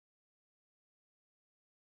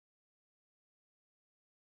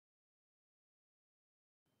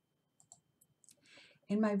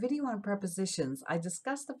In my video on prepositions, I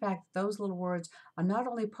discussed the fact that those little words are not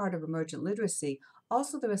only part of emergent literacy,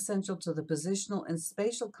 also they're essential to the positional and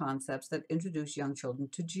spatial concepts that introduce young children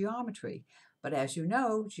to geometry. But as you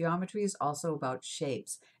know, geometry is also about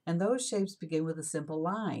shapes, and those shapes begin with a simple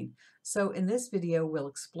line. So in this video, we'll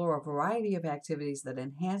explore a variety of activities that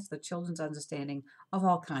enhance the children's understanding of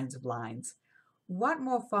all kinds of lines. What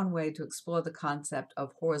more fun way to explore the concept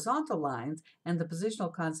of horizontal lines and the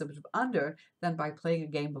positional concept of under than by playing a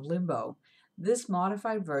game of limbo? This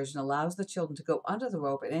modified version allows the children to go under the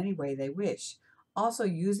rope in any way they wish. Also,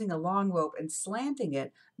 using a long rope and slanting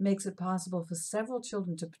it makes it possible for several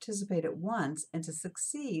children to participate at once and to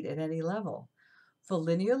succeed at any level. For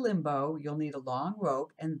linear limbo, you'll need a long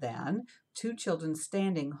rope and then two children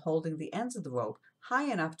standing holding the ends of the rope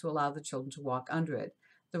high enough to allow the children to walk under it.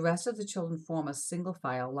 The rest of the children form a single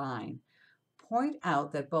file line. Point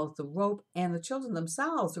out that both the rope and the children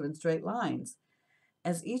themselves are in straight lines.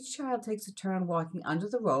 As each child takes a turn walking under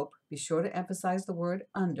the rope, be sure to emphasize the word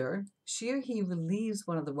under. She or he relieves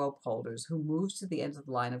one of the rope holders who moves to the end of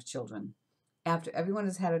the line of children. After everyone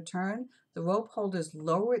has had a turn, the rope holders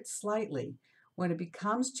lower it slightly. When it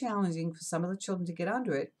becomes challenging for some of the children to get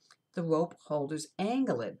under it, the rope holders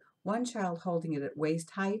angle it, one child holding it at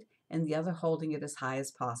waist height and the other holding it as high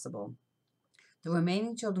as possible. The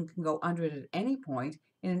remaining children can go under it at any point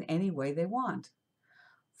and in any way they want.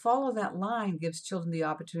 Follow that line gives children the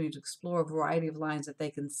opportunity to explore a variety of lines that they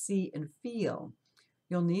can see and feel.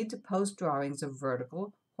 You'll need to post drawings of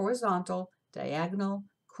vertical, horizontal, diagonal,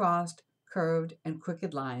 crossed, curved, and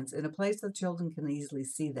crooked lines in a place that children can easily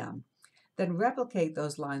see them. Then replicate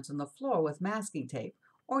those lines on the floor with masking tape,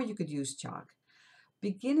 or you could use chalk.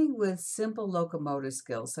 Beginning with simple locomotor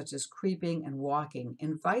skills such as creeping and walking,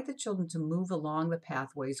 invite the children to move along the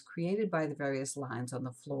pathways created by the various lines on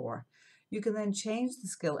the floor. You can then change the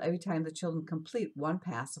skill every time the children complete one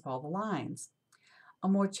pass of all the lines. A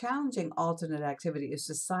more challenging alternate activity is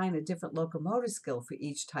to assign a different locomotor skill for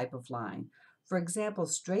each type of line. For example,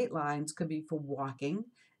 straight lines could be for walking,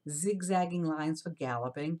 zigzagging lines for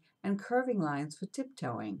galloping, and curving lines for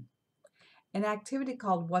tiptoeing. An activity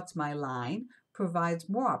called What's My Line provides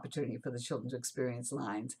more opportunity for the children to experience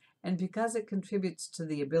lines, and because it contributes to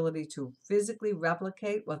the ability to physically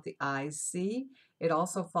replicate what the eyes see, it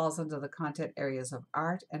also falls under the content areas of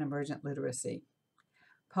art and emergent literacy.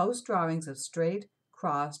 Post drawings of straight,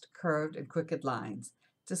 crossed, curved, and crooked lines.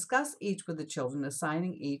 Discuss each with the children,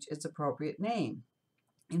 assigning each its appropriate name.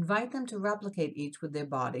 Invite them to replicate each with their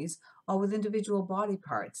bodies or with individual body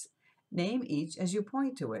parts. Name each as you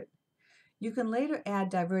point to it. You can later add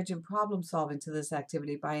divergent problem solving to this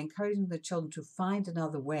activity by encouraging the children to find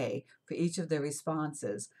another way for each of their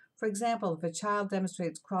responses. For example, if a child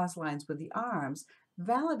demonstrates cross lines with the arms,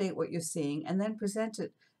 validate what you're seeing and then present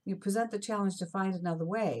it. You present the challenge to find another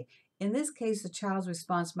way. In this case, the child's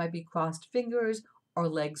response might be crossed fingers or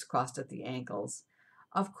legs crossed at the ankles.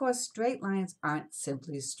 Of course, straight lines aren't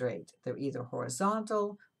simply straight. They're either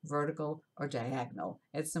horizontal, vertical, or diagonal.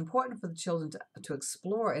 It's important for the children to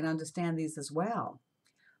explore and understand these as well.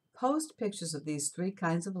 Post pictures of these three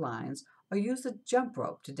kinds of lines or use a jump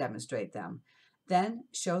rope to demonstrate them. Then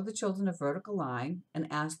show the children a vertical line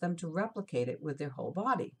and ask them to replicate it with their whole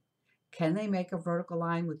body. Can they make a vertical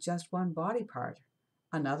line with just one body part?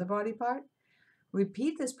 Another body part?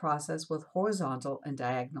 Repeat this process with horizontal and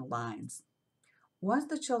diagonal lines. Once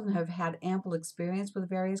the children have had ample experience with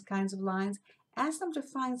various kinds of lines, ask them to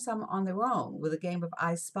find some on their own with a game of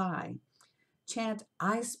I Spy. Chant,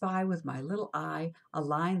 I spy with my little eye a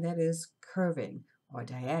line that is curving, or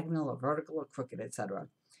diagonal, or vertical, or crooked, etc.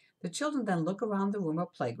 The children then look around the room or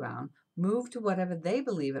playground, move to whatever they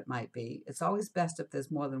believe it might be. It's always best if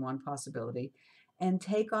there's more than one possibility, and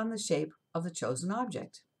take on the shape of the chosen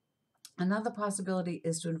object. Another possibility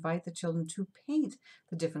is to invite the children to paint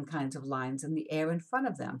the different kinds of lines in the air in front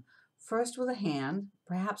of them, first with a hand,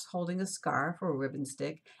 perhaps holding a scarf or a ribbon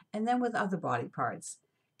stick, and then with other body parts.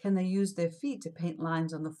 Can they use their feet to paint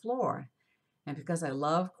lines on the floor? And because I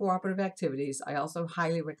love cooperative activities, I also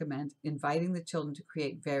highly recommend inviting the children to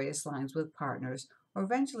create various lines with partners or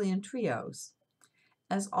eventually in trios.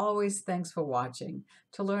 As always, thanks for watching.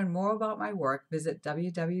 To learn more about my work, visit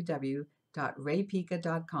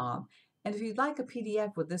www.raypica.com. And if you'd like a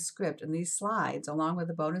PDF with this script and these slides, along with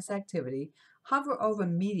a bonus activity, hover over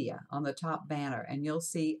Media on the top banner and you'll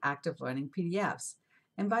see Active Learning PDFs.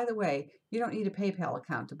 And by the way, you don't need a PayPal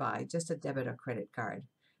account to buy, just a debit or credit card.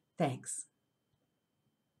 Thanks.